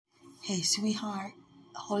Hey, sweetheart,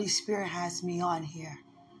 Holy Spirit has me on here.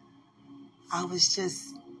 I was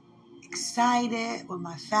just excited with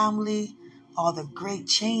my family, all the great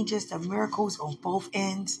changes, the miracles on both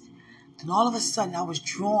ends. Then all of a sudden, I was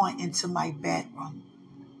drawn into my bedroom.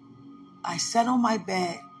 I sat on my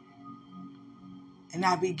bed and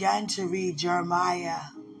I began to read Jeremiah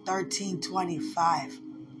 13:25.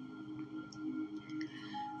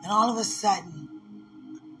 And all of a sudden,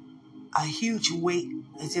 a huge weight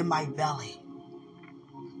is in my belly.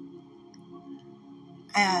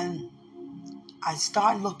 And I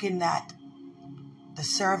start looking at the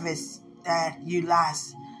service that you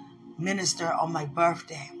last ministered on my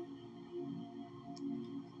birthday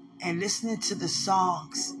and listening to the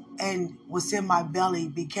songs, and what's in my belly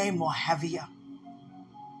became more heavier.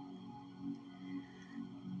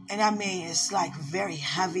 And I mean, it's like very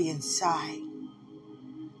heavy inside.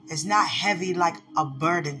 It's not heavy like a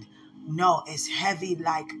burden. No, it's heavy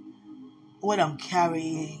like what I'm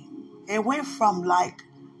carrying. It went from like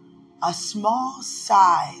a small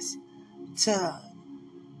size to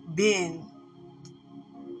being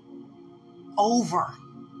over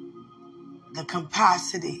the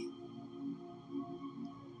capacity.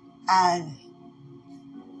 And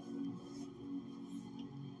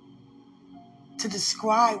to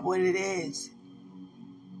describe what it is,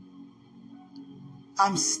 I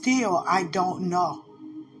don't know.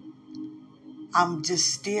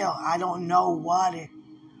 I don't know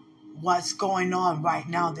what's going on right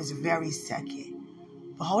now this very second.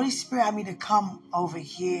 But Holy Spirit had me to come over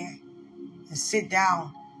here and sit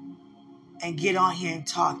down and get on here and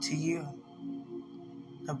talk to you.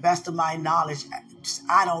 The best of my knowledge,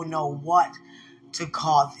 I don't know what to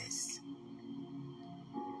call this.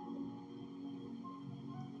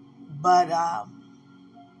 But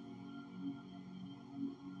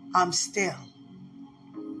I'm still.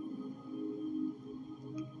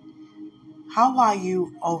 How are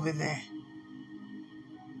you over there?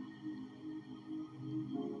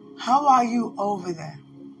 How are you over there?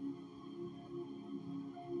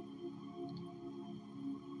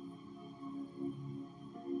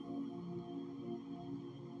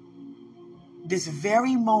 This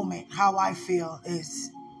very moment, how I feel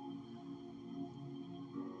is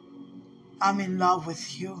I'm in love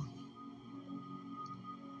with you.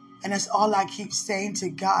 And that's all I keep saying to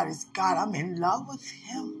God is, God, I'm in love with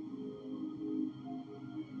him.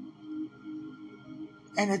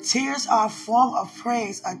 And the tears are a form of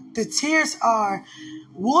praise. The tears are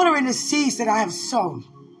watering the seeds that I have sown.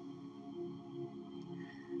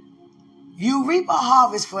 You reap a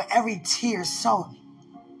harvest for every tear sown.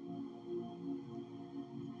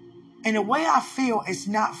 And the way I feel is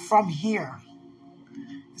not from here.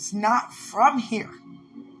 It's not from here.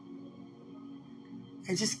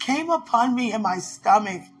 It just came upon me in my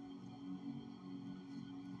stomach.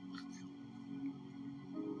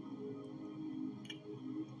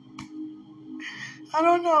 I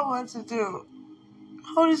don't know what to do.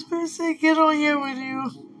 Holy Spirit said, get on here with you.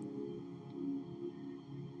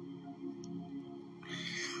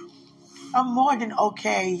 I'm more than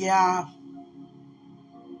okay, yeah.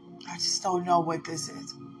 I just don't know what this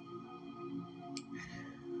is.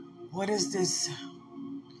 What is this?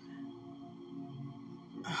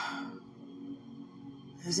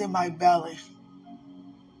 It's in my belly.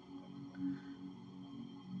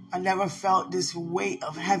 I never felt this weight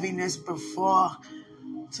of heaviness before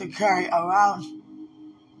to carry around.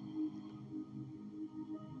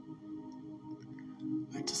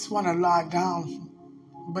 I just want to lie down,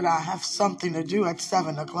 but I have something to do at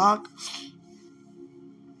 7 o'clock.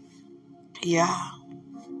 Yeah.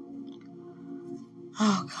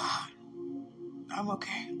 Oh, God. I'm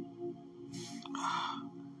okay.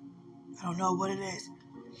 I don't know what it is.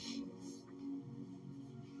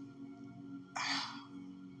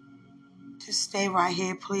 Just stay right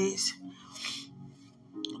here, please.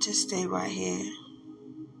 Just stay right here.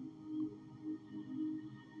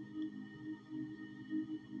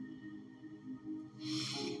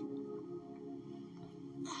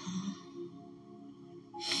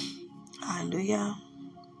 Hallelujah.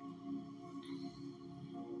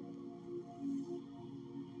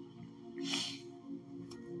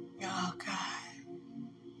 Oh, God.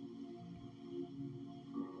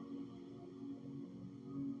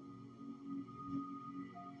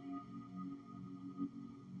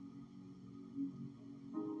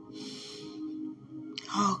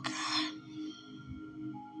 Oh, God.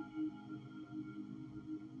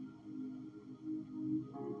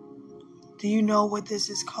 Do you know what this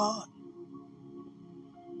is called?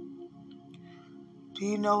 Do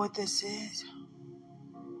you know what this is?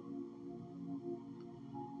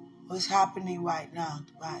 What's happening right now,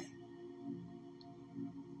 right?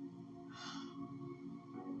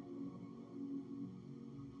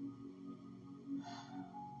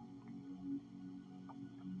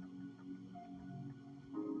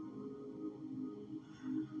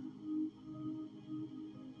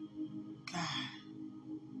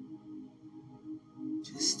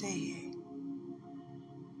 Just stay here.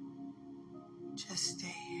 Just stay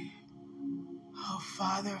here. Oh,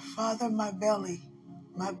 Father, Father, my belly.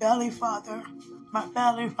 My belly, Father. My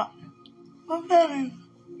belly, Father. My belly.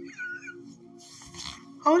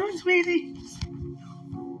 Hold on, sweetie.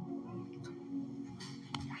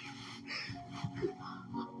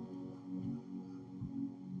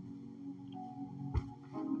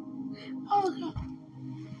 Oh, God.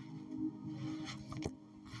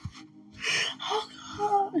 Oh,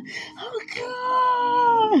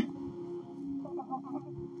 God.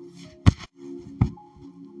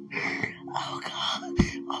 Oh, God. Oh, God.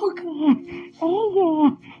 Oh, God. Oh, God.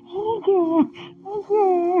 Oh, God. Oh,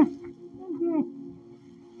 God.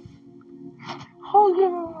 Oh,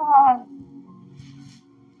 God.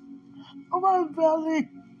 Oh, my belly.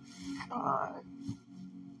 God.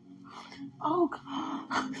 Oh,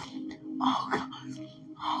 God. Oh, God.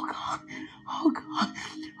 Oh, God.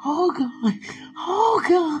 Oh, God. Oh, God. Oh,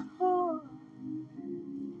 God.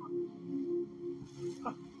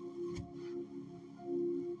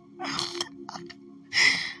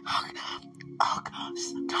 Oh, God.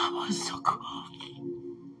 That was so cool.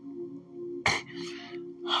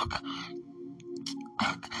 Oh, God.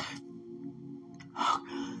 Oh, God. Oh,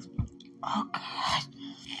 God. Oh, God.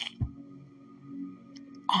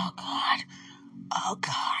 Oh,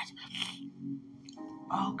 God.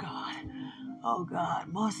 Oh, God. Oh, God.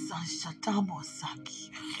 Mosa Shatamosaki.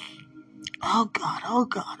 Oh, God. Oh,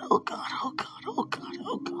 God. Oh, God. Oh, God. Oh, God.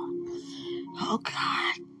 Oh, God. Oh,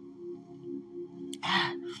 God.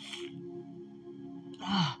 Ah,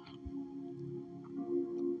 ah,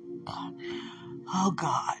 God. Oh,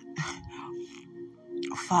 God.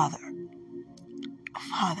 Father.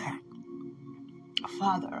 Father.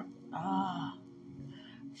 Father. Ah.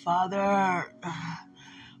 Father.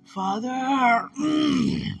 Father.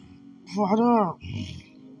 Father.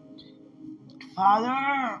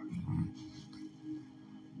 Father.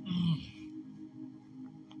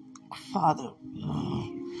 Father. Father. Father.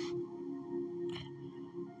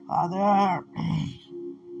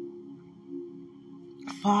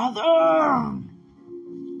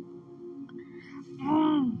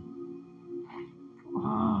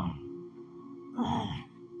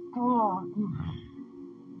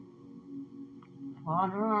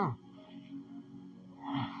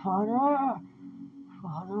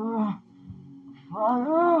 Father.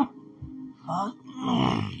 Father. Father.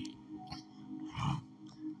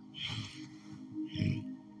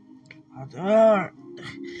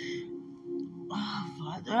 Father.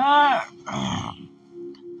 Father.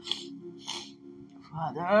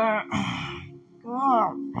 Father.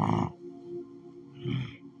 Father.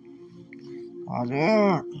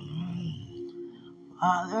 Father.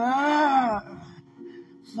 Father.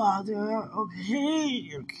 Father.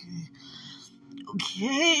 Okay. Okay.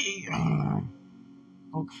 Okay.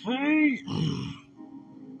 Okay.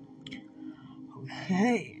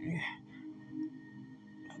 Okay.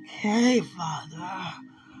 Okay, Father.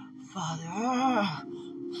 Father.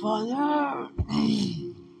 Father.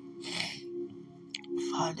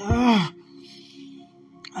 Father.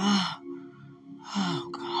 Ah. Oh,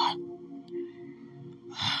 God.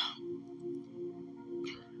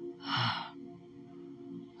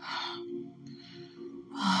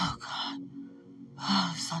 Oh, God.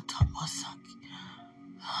 Oh, Santa Mosaki.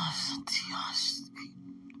 Oh, Santias.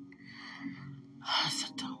 Oh,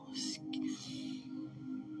 Santa Mosaki.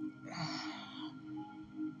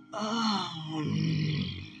 Oh.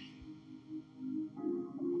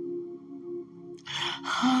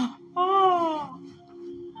 Oh. Oh.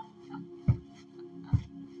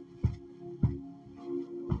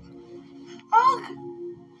 Oh.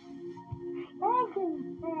 Oh.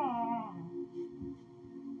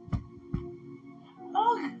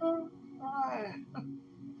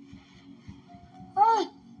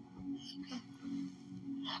 Oh.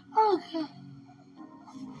 Oh, God.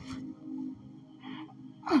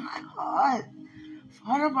 Oh, God.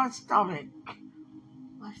 What of my stomach?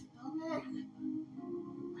 My stomach.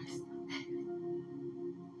 My stomach.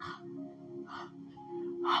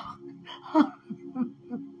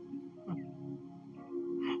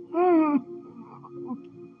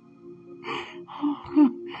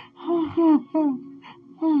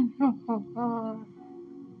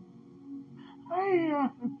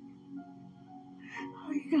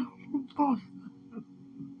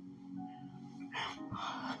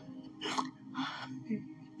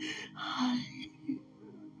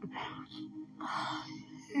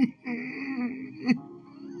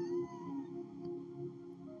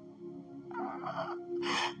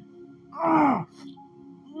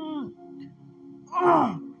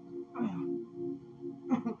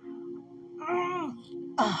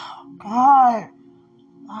 Oh, God.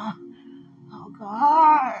 Oh,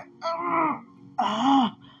 God. Oh,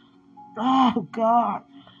 oh, God.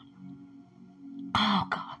 Oh,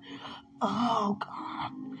 God. Oh,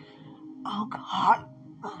 God. Oh, God.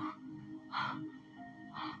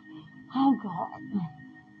 Oh, God.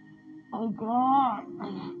 Oh, God.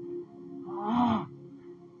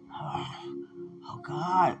 Oh, oh,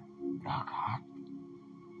 God. Oh, God.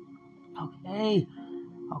 Okay.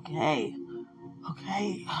 Okay.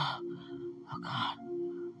 Okay. Oh, God.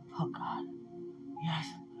 Oh, God. Yes.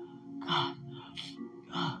 God.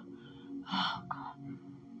 Oh, oh God.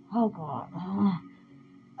 Oh, God.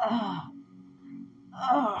 Uh,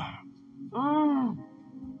 uh, mm,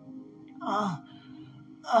 uh,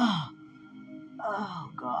 uh,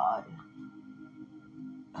 oh, God.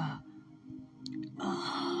 Uh,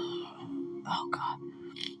 oh, God.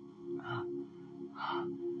 Uh,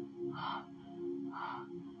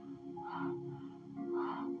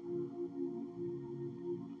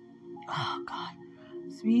 oh, God.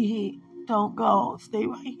 Sweetie, don't go. Stay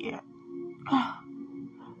right here. Uh,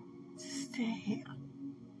 stay here.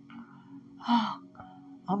 Oh,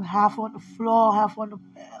 I'm half on the floor, half on the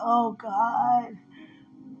bed. Oh, God.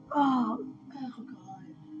 Oh, oh,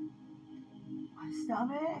 God. My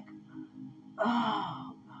stomach.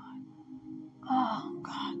 Oh, oh,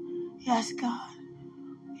 God. Yes, God.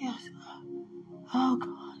 Yes, God. Oh,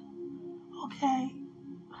 God. Okay.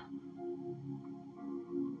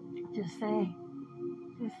 Just say,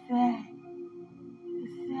 just say,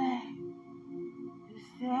 just say,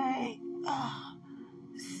 just say,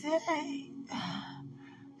 say,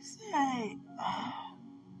 say.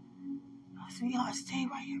 Sweetheart, stay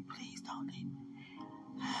right here, please. Don't leave.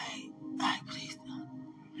 Hey, hey, please don't.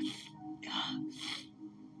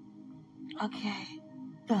 Okay.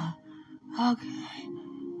 Okay.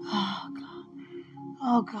 Oh, God.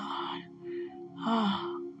 Oh, God.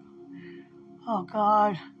 Oh, oh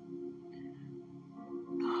God.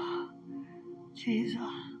 Jesus.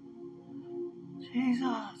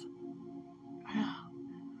 Jesus. Yeah,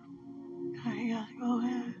 yes, go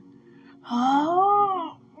ahead.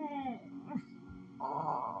 Oh.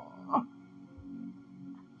 Oh,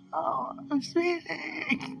 oh, I'm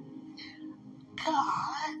speaking.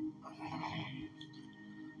 God.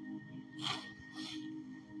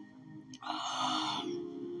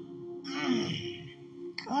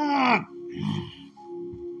 God.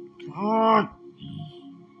 God.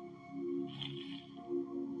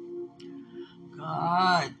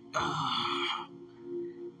 God.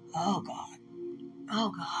 Oh, God.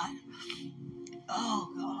 Oh, God. Oh,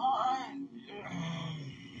 God.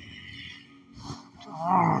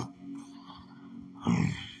 Oh,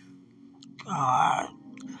 God.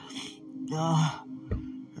 Oh.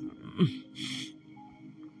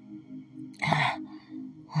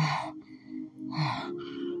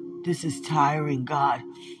 This is tiring, God.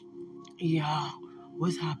 Yeah.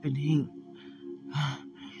 What's happening?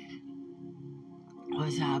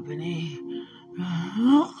 What's happening?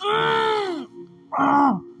 Oh,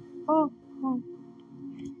 oh, oh.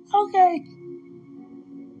 Okay.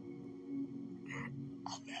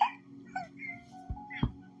 Okay.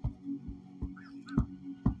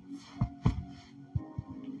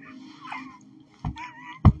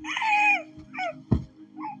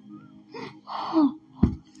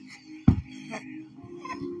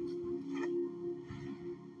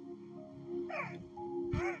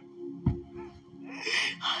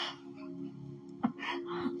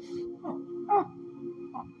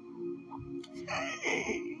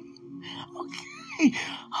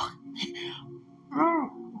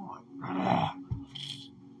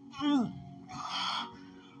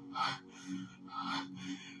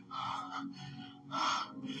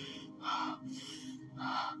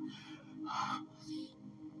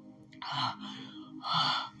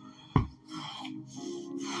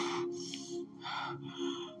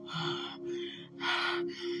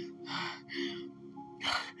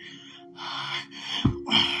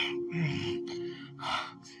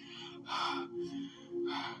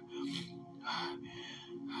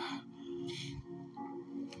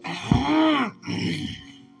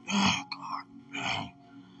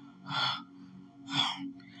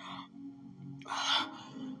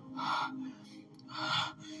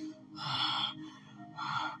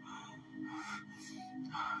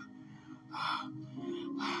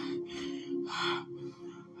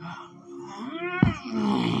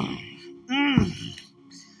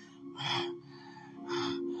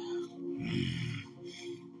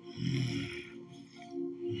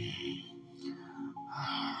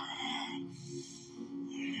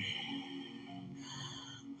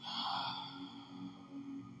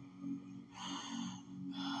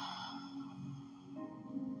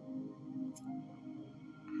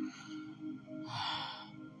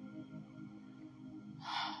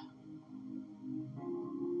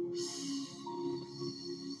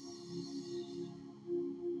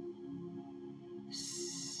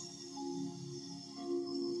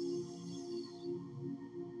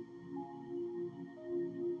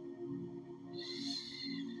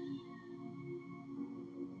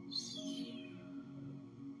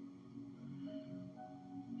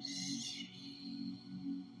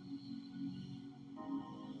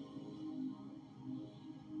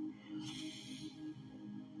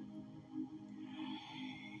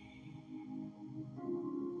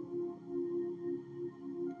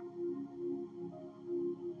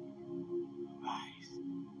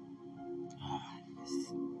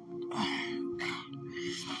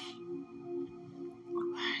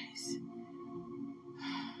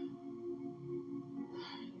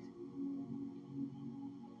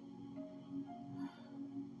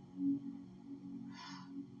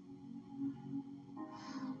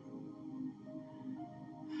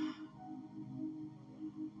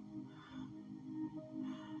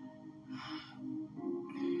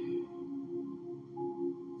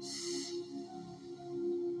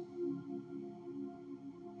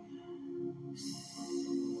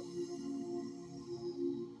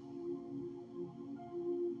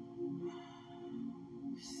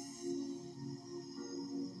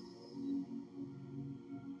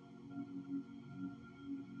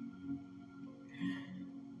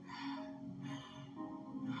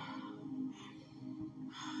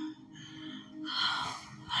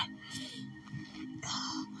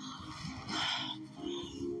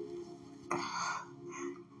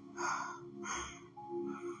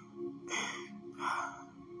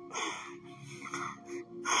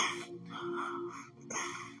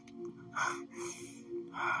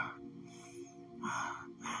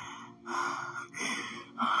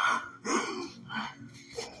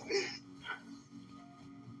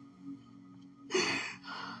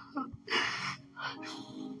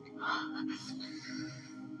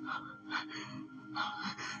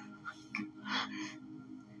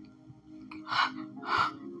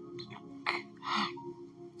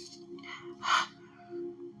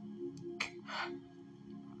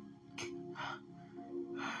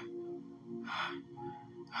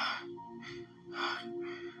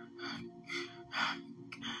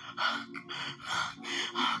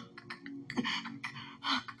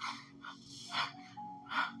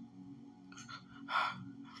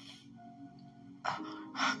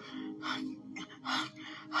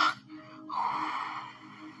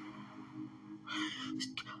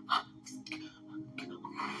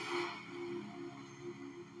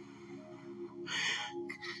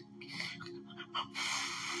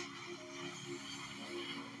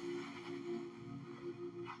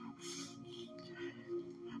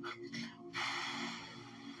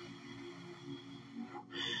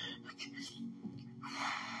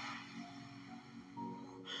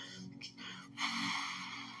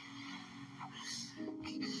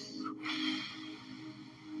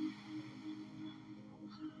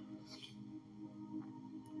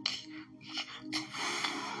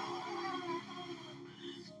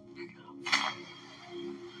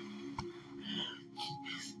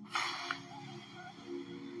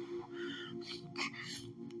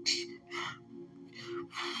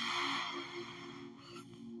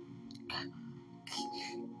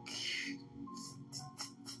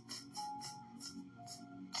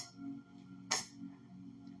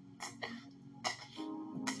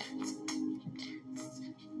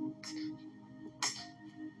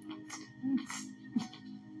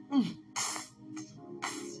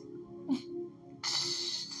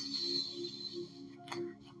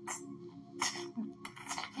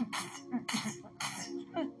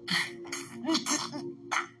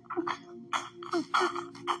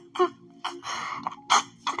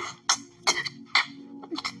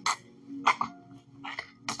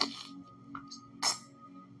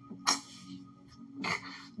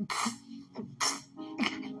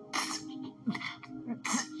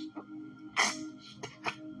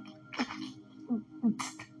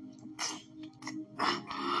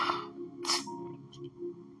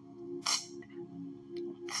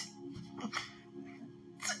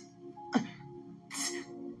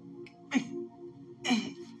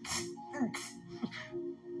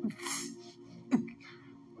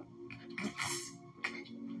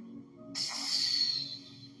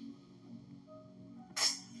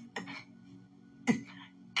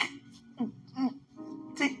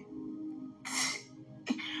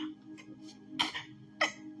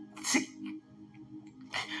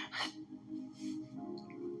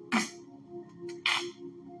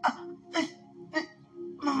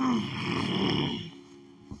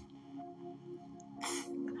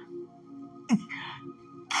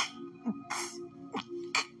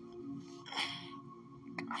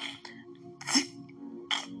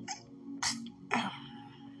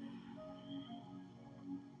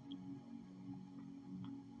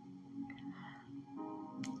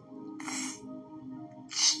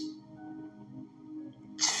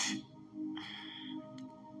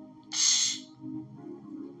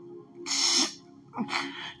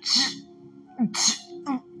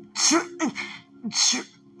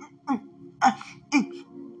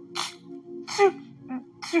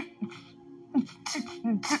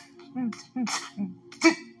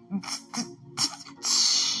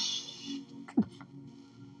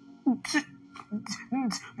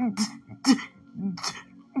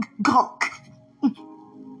 Gawk.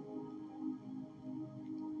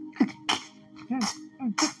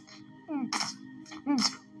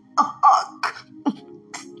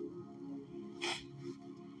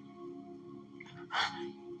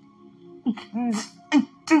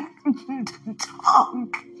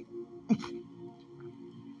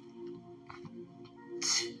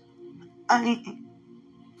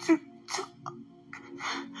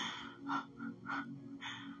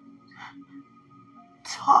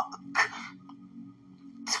 Talk,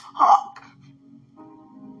 talk, talk,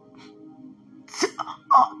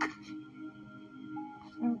 talk,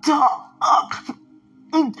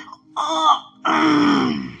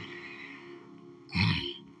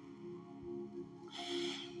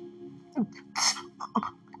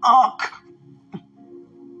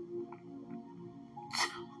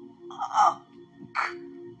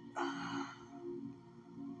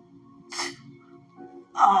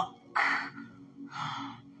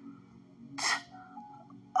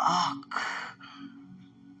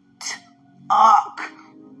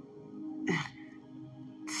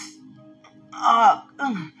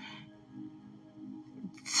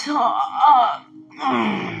 talk,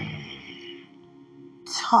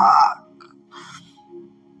 talk,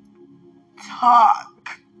 talk,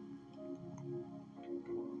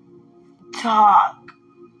 talk,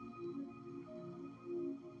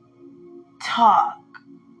 talk,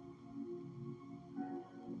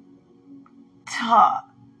 talk,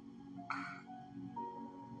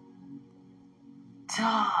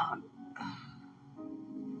 talk,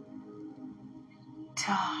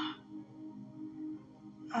 talk,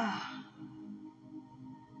 uh,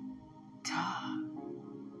 talk,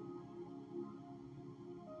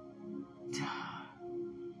 talk,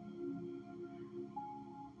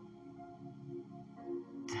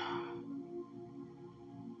 talk.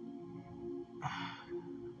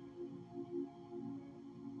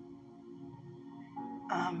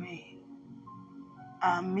 Amen.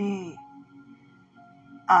 Amen.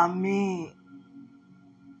 Amen.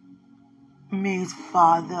 Means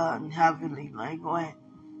Father in heavenly language.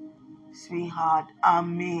 Sweetheart,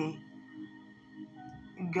 Amen.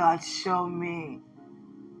 God showed me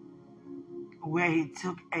where he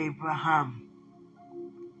took Abraham.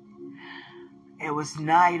 It was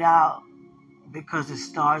night out because the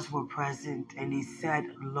stars were present, and he said,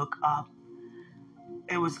 look up.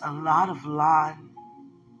 It was a lot of land,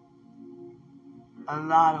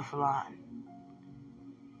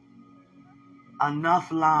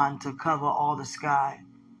 enough land to cover all the sky,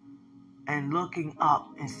 and looking up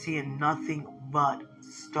and seeing nothing but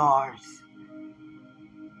stars.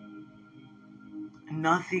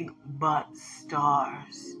 Nothing but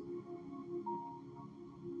stars.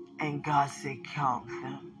 And God said, count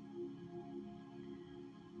them.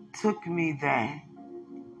 Took me there.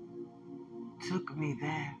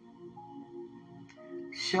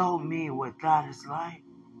 Showed me what God is like.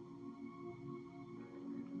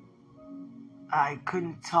 I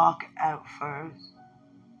couldn't talk at first.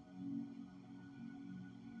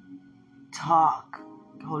 Talk.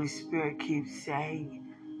 The Holy Spirit keeps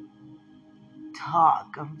saying,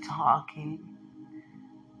 talk. I'm talking.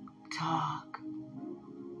 Talk.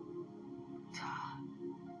 Talk.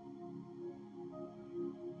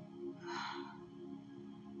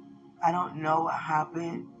 I don't know what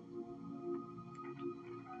happened.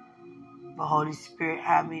 The Holy Spirit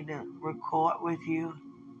had me to record with you.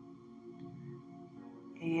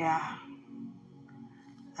 Yeah.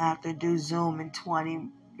 I have to do Zoom in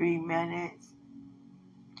 23 minutes.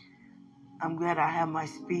 I'm glad I have my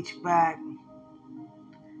speech back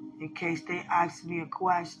in case they ask me a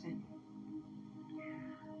question.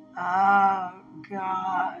 Oh,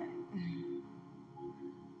 God.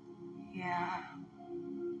 Yeah.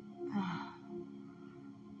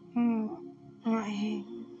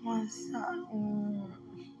 My son.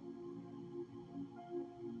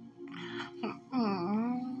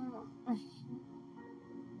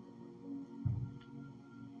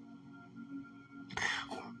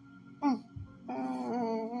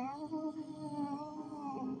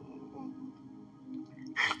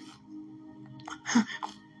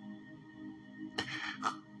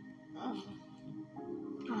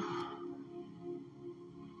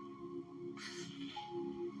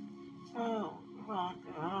 Oh,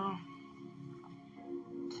 Father.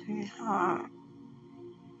 Sweetheart.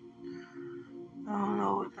 I don't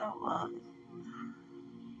know what that was.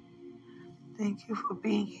 Thank you for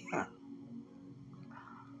being here.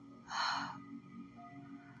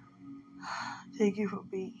 Thank you for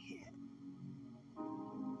being here.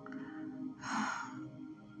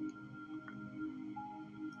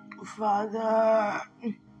 Father.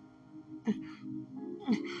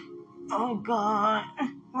 Oh, God.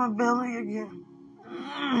 My belly again.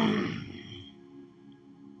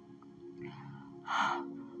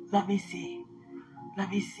 Let me see. Let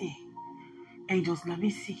me see. Angels, let me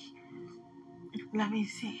see. Let me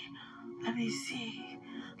see. Let me see.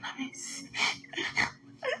 Let me see.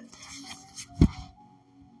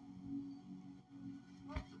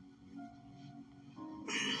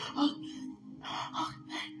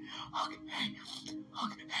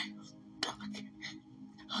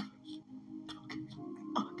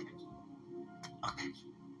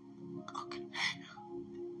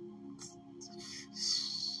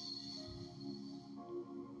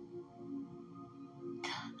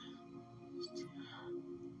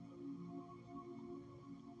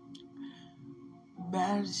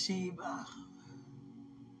 Bathsheba.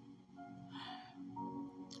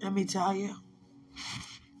 Let me tell you,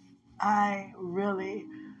 I really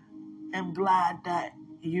am glad that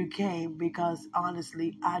you came because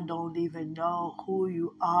honestly, I don't even know who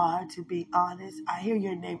you are, to be honest. I hear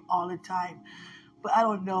your name all the time, but I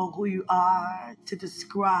don't know who you are to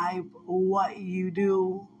describe what you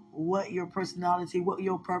do, what your personality, what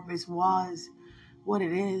your purpose was, what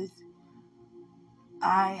it is.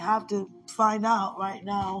 I have to find out right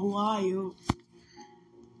now, who are you?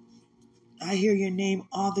 I hear your name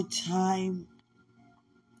all the time.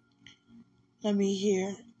 Let me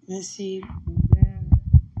hear. Let's see.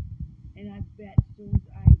 And I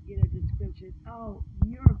Oh,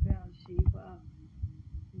 you're Bathsheba.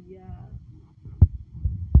 Yeah,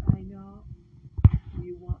 I know.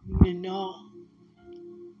 You want me to know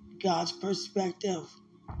God's perspective.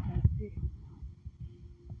 That's it.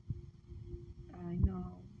 I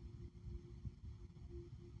know.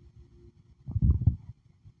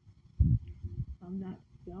 I'm not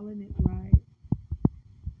spelling it right.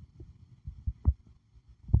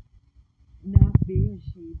 Not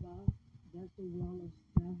Beersheba. That's the well of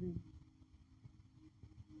seven.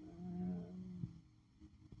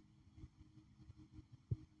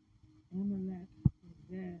 Amalek is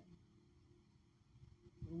there.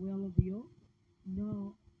 The well of the oak?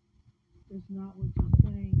 No, that's not what you're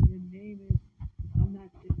saying. Your name is, I'm not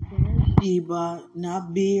Beersheba,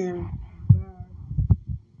 not beer. Bird.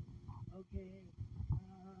 Okay.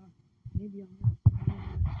 Maybe I'm not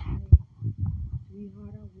spelling that right.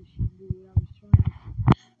 Sweetheart, I wish you knew what I was trying to.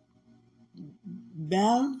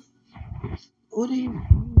 Bell? What do you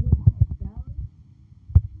Bell? Bell?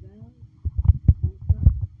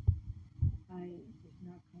 It's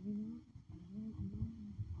not coming up. I don't know.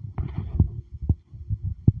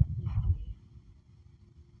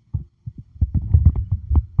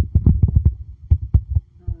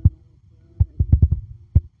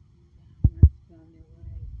 I'm not spelling it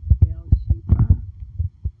right. Beersheba.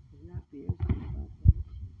 It's not Beersheba. Beersheba.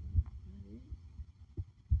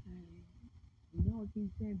 No, it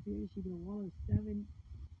keeps saying Beersheba. The wall of seven.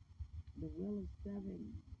 The well of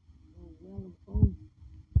seven. The well of oath.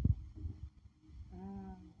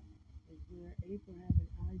 Ah, is where Abraham and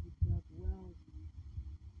Isaac dug wells.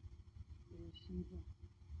 Beersheba.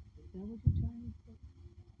 Is that what you're trying to say?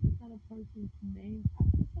 That's not a person's name. I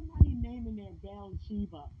put somebody's name in there,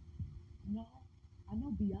 Bathsheba. No, I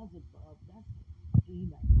know Beelzebub. That's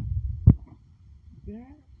demon.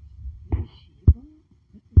 Bear, Beersheba.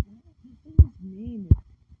 He said his name is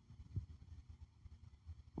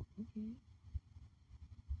okay.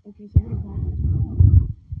 Okay, so what about this well?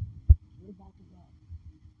 What about the well?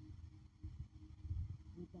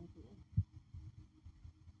 What about the well?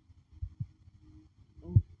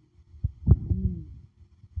 Oh,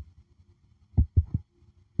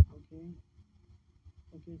 okay.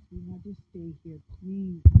 Okay, sweetheart, just stay here,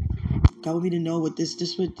 please. God want me to know what what just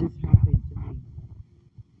happened to me.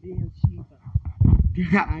 Beersheba.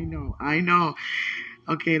 I know.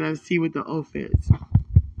 Okay, let's see what the oath is.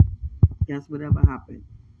 Guess whatever happened.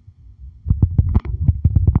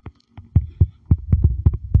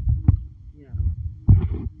 Yeah,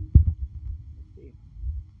 let's see.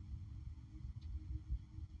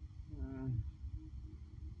 I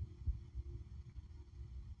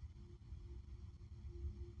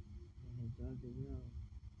had dug the well,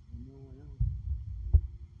 and no one else.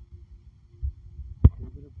 Okay,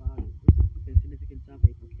 what about it? This is okay, significance of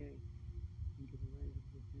it. Okay. Think of the right of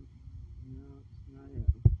the no, it's not it.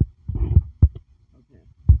 Okay.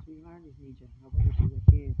 Sweetheart, I just need your help. I wish you were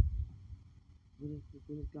here. What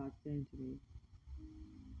is God saying to me?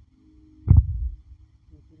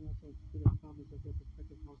 And also to the promise of their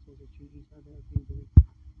respective households that treat each other agreeably.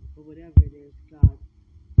 But whatever it is, God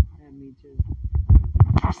had me to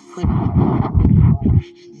put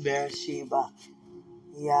Beersheba.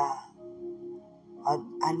 Yeah.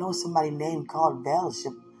 I know somebody named called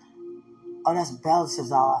Belshazzar. Oh, that's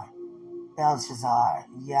Belshazzar. Belshazzar.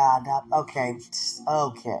 Yeah, that, okay.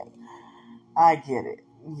 Okay. I get it.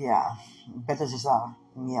 Yeah. Belshazzar.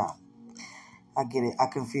 Yeah. I get it. I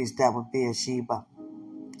confused that with Beersheba.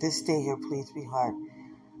 Just stay here, please, sweetheart.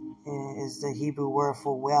 Is the Hebrew word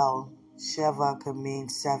for well. Sheva could mean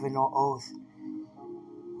seven or oath.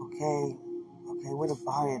 Okay. Okay, what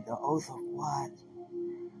about it? The oath of what?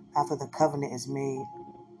 After the covenant is made.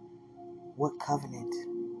 What covenant?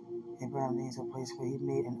 Abraham needs a place where he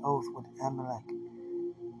made an oath with Amalek.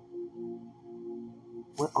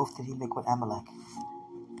 What oath did he make with Amalek?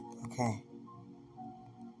 Okay.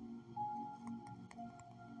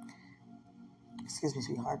 Excuse me,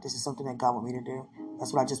 sweetheart. This is something that God want me to do.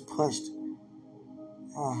 That's what I just pushed.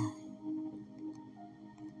 Oh,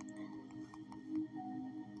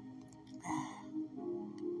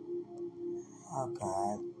 oh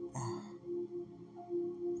God.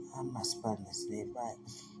 I'm not spelling this name right.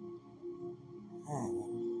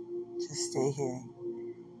 Just stay here.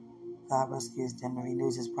 God rescues them and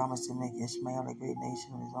renews his promise to make Ishmael a great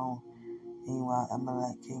nation of his own. Meanwhile,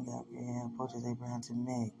 Amalek, King Abraham, approaches Abraham to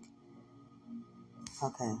make.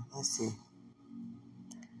 Okay, let's see.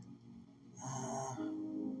 I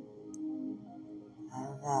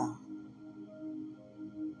don't know.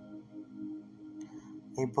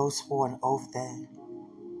 They both swore an oath then.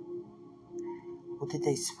 What did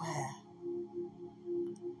they swear?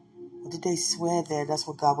 did they swear there? That's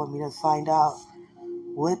what God wanted me to find out.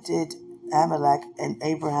 What did Amalek and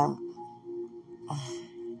Abraham...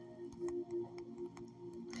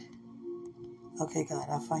 Okay, God,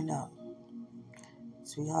 I'll find out.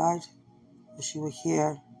 Sweetheart, wish you were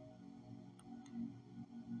here.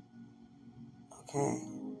 Okay.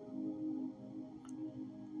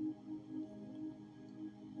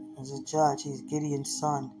 As a judge, he's Gideon's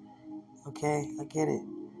son. Okay, I get it.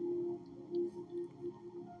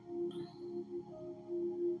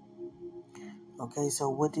 Okay, so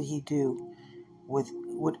what did he do?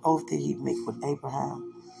 What oath did he make with Abraham?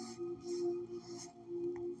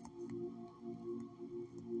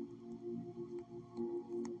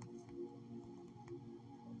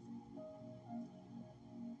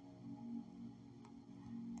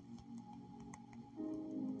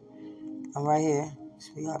 I'm right here.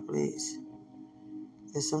 Sweetheart, please.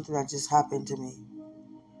 There's something that just happened to me.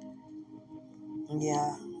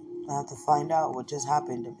 Yeah, I have to find out what just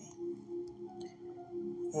happened to me.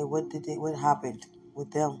 Hey, what happened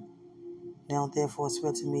with them? Now therefore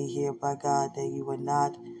swear to me here by God that you will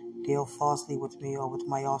not deal falsely with me or with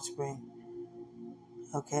my offspring.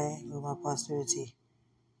 Okay, with my posterity.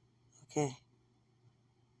 Okay,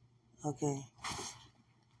 okay.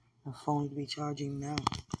 My phone will be charging now.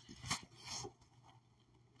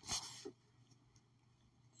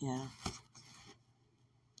 Yeah.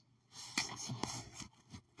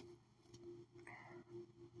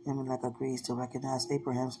 Amalek agrees to recognize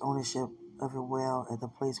Abraham's ownership of a well at the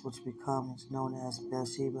place which becomes known as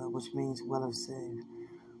Beersheba, which means well of save,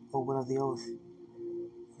 or well of the oath,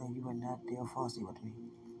 that you would not deal falsely with me.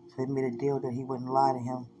 So they made a deal that he wouldn't lie to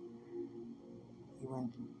him. He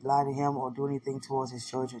wouldn't lie to him or do anything towards his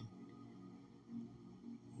children.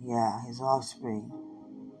 Yeah, his offspring,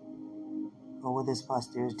 or with his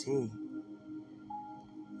posterity.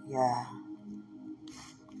 Yeah.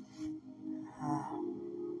 Uh,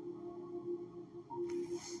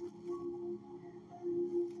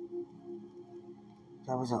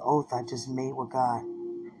 that was an oath I just made with God.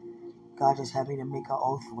 God just had me to make an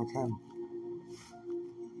oath with him.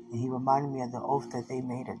 And he reminded me of the oath that they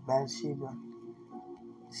made at Bathsheba.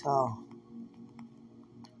 So,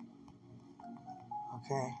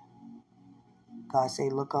 okay. God say,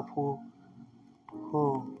 look up who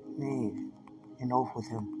made an oath with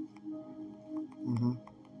him.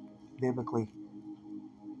 Biblically.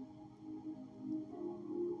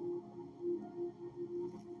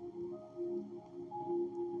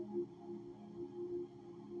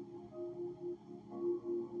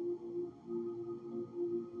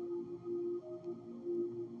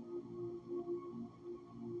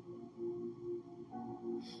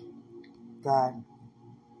 God.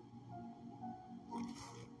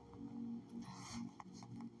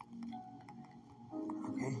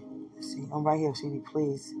 Okay. See, I'm right here, sweetie,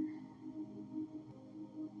 please.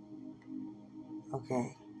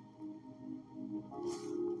 Okay.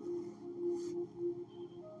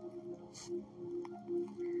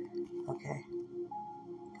 Okay.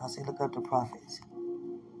 God say, look up the prophets.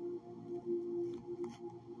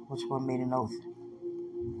 Which one made an oath?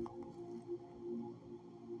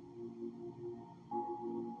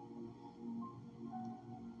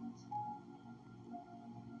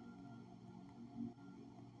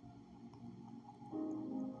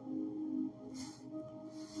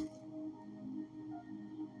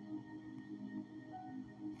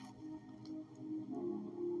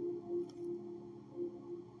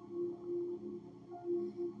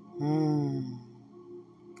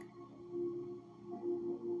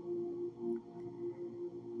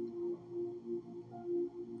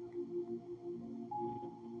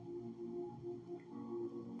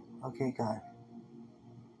 Okay, God.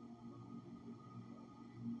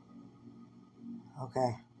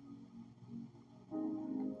 Okay.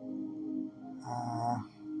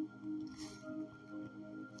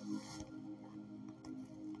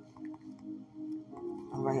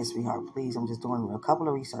 I'm right here, sweetheart. Please, I'm just doing a couple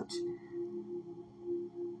of research.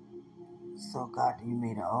 So, God, you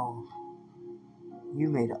made an oath. You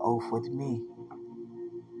made an oath with me.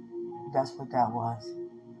 That's what that was.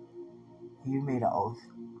 You made an oath.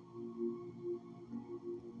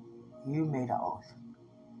 You made an oath.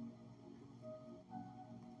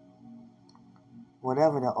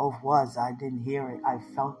 Whatever the oath was, I didn't hear it. I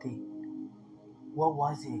felt it. What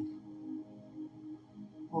was it?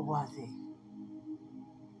 What was it?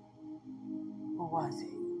 What was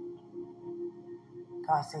it?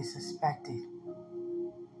 God say suspected.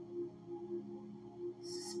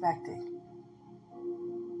 Suspected.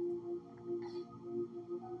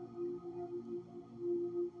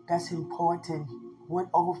 That's important. What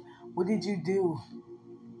oath? What did you do?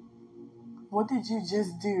 What did you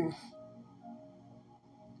just do?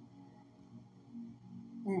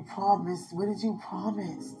 You promised. What did you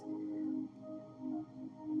promise?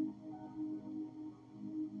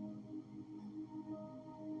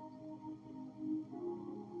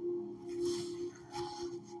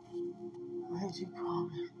 What did you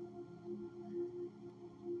promise?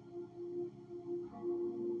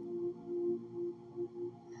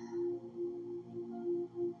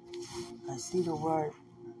 I see the word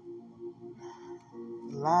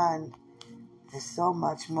land. There's so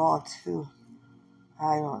much more too.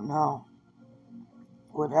 I don't know.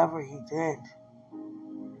 Whatever he did,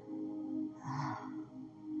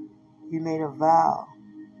 you made a vow.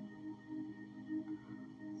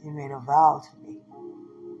 You made a vow to me.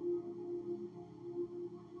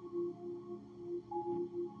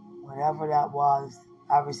 Whatever that was,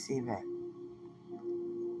 I receive it.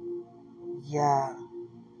 Yeah,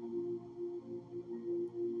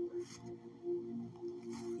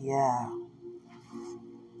 yeah,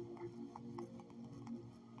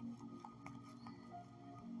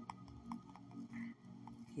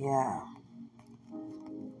 yeah,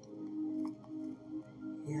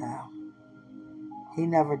 yeah. He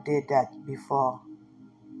never did that before.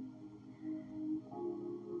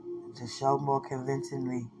 To show more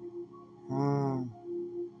convincingly. Hmm.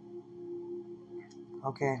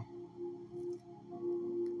 Okay.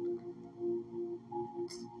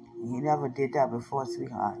 He never did that before,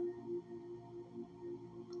 sweetheart.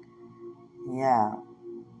 Yeah.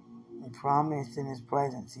 He promised in his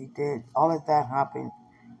presence. He did. All of that happened.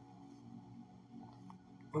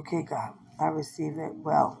 Okay, God. I receive it.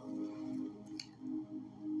 Well,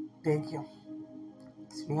 thank you.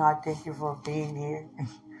 Sweetheart, thank you for being here.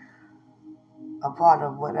 A part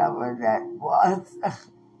of whatever that was.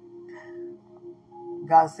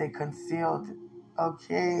 God said concealed.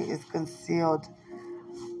 Okay, it's concealed.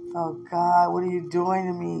 Oh God, what are you doing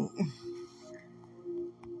to me?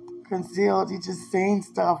 Concealed. You just saying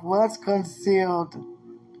stuff. What's concealed?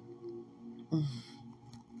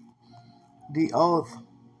 The oath.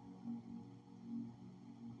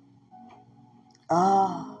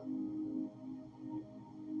 Ah,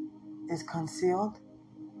 it's concealed.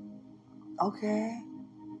 Okay,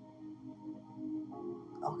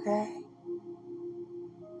 okay,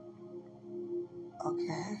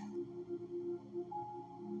 okay.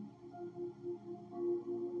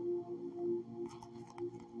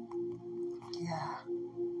 Yeah.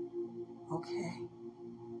 Okay.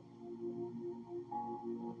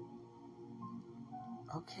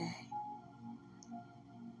 Okay.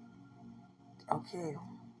 Okay.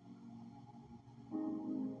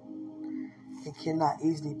 It cannot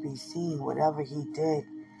easily be seen. Whatever he did.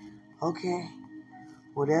 Okay.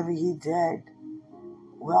 Whatever he did.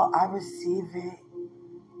 Well, I receive it.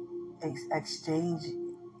 Exchange.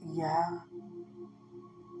 Yeah.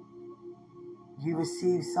 You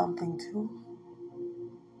receive something too.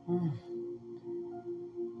 Mm.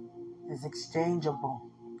 It's exchangeable.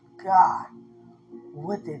 God,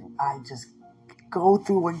 what did I just go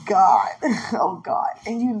through with God? Oh God.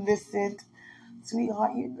 And you listened.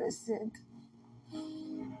 Sweetheart, you listened.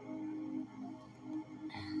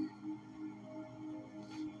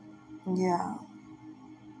 Yeah.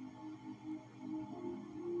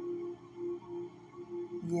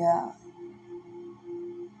 Yeah.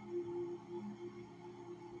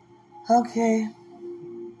 Okay.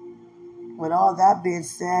 With all that being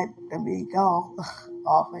said, let me go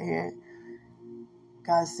off of here.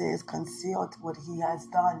 God says, concealed what he has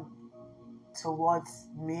done towards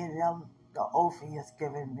me and him, the oath he has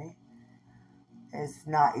given me. It's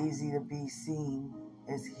not easy to be seen.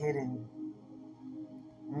 It's hidden.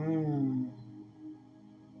 Mm.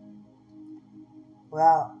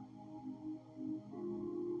 Well,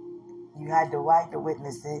 you had the right to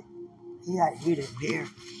witness it. You didn't hear.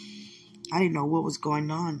 I didn't know what was going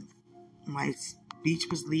on. My speech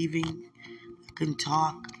was leaving. I couldn't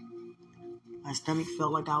talk. My stomach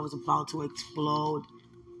felt like I was about to explode.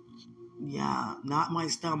 Yeah, not my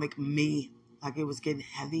stomach, me. Like it was getting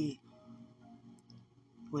heavy.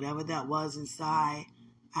 Whatever that was inside,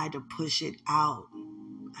 I had to push it out.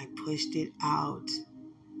 I pushed it out.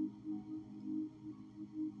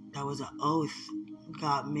 That was an oath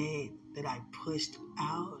God made that I pushed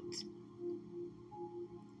out.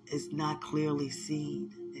 It's not clearly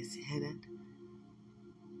seen. It's hidden.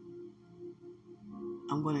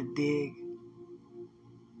 I'm going to dig.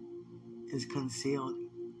 It's concealed.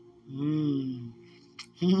 Mm.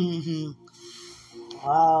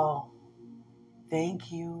 Wow.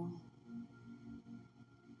 Thank you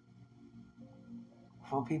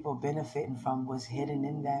for people benefiting from what's hidden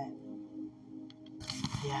in that.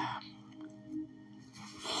 Yeah.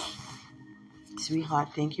 Sweetheart,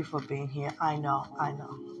 thank you for being here. I know.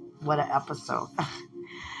 What an episode.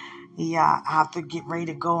 Yeah, I have to get ready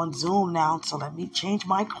to go on Zoom now, so let me change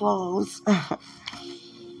my clothes.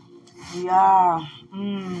 Yeah,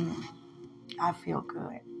 I feel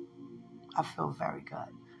good. I feel very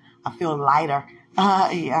good. I feel lighter.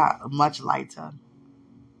 Yeah, much lighter.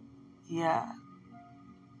 Yeah,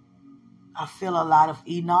 I feel a lot of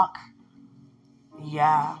Enoch.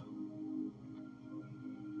 Yeah,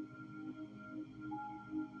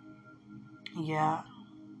 yeah,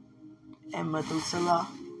 and Methuselah.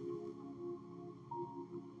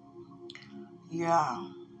 Yeah,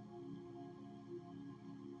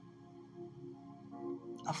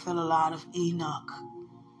 I feel a lot of Enoch.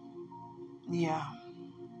 Yeah,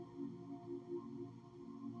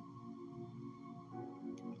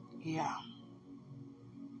 yeah.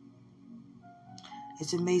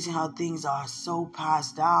 It's amazing how things are so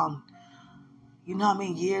passed down. You know how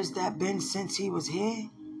many years that been since he was here?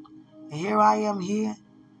 And here I am here,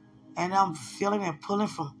 and I'm feeling and pulling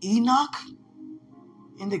from Enoch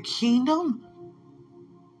in the kingdom.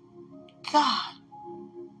 God,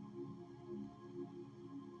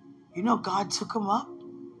 you know God took him up.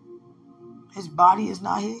 His body is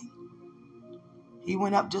not here. He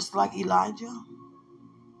went up just like Elijah.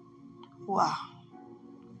 Wow,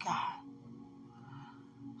 God.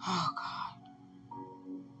 Oh, God.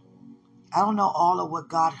 I don't know all of what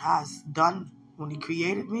God has done when he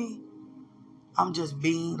created me. I'm just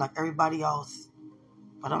being like everybody else.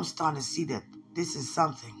 But I'm starting to see that this is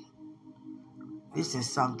something. This is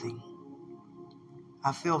something.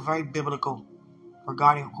 I feel very biblical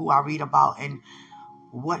regarding who I read about and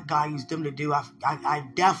what God used them to do. I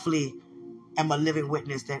definitely am a living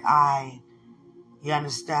witness that you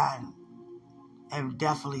understand, am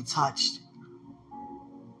definitely touched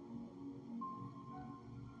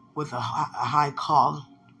with a high call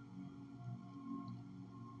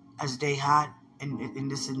as they had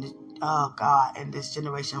oh God, in this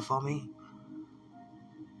generation for me.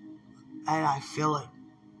 And I feel it.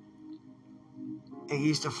 It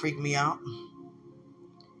used to freak me out.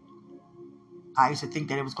 I used to think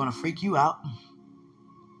that it was going to freak you out,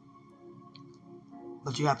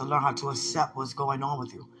 but you have to learn how to accept what's going on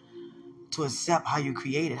with you, to accept how you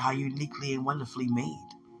created, how uniquely and wonderfully made.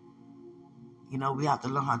 You know, we have to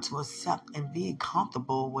learn how to accept and be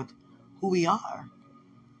comfortable with who we are.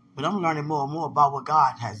 But I'm learning more and more about what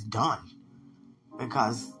God has done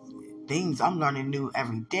because things I'm learning new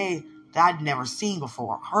every day that I'd never seen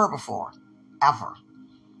before, heard before, ever.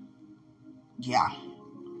 Yeah,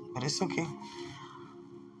 but it's okay.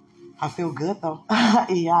 I feel good though.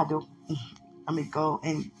 Yeah, I do. Let me go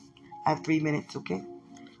and have 3 minutes, okay?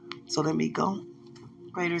 So let me go.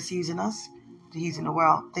 Greater is He's in us, He's in the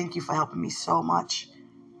world. Thank you for helping me so much.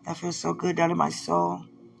 I feel so good down in my soul.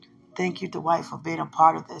 Thank you, Dwight, for being a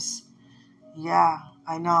part of this. Yeah,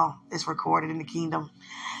 I know. It's recorded in the kingdom.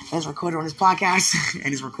 It's recorded on this podcast.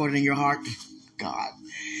 And it's recorded in your heart. God.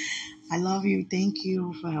 I love you. Thank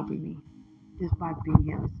you for helping me. Just by being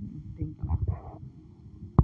here listening. Thank you.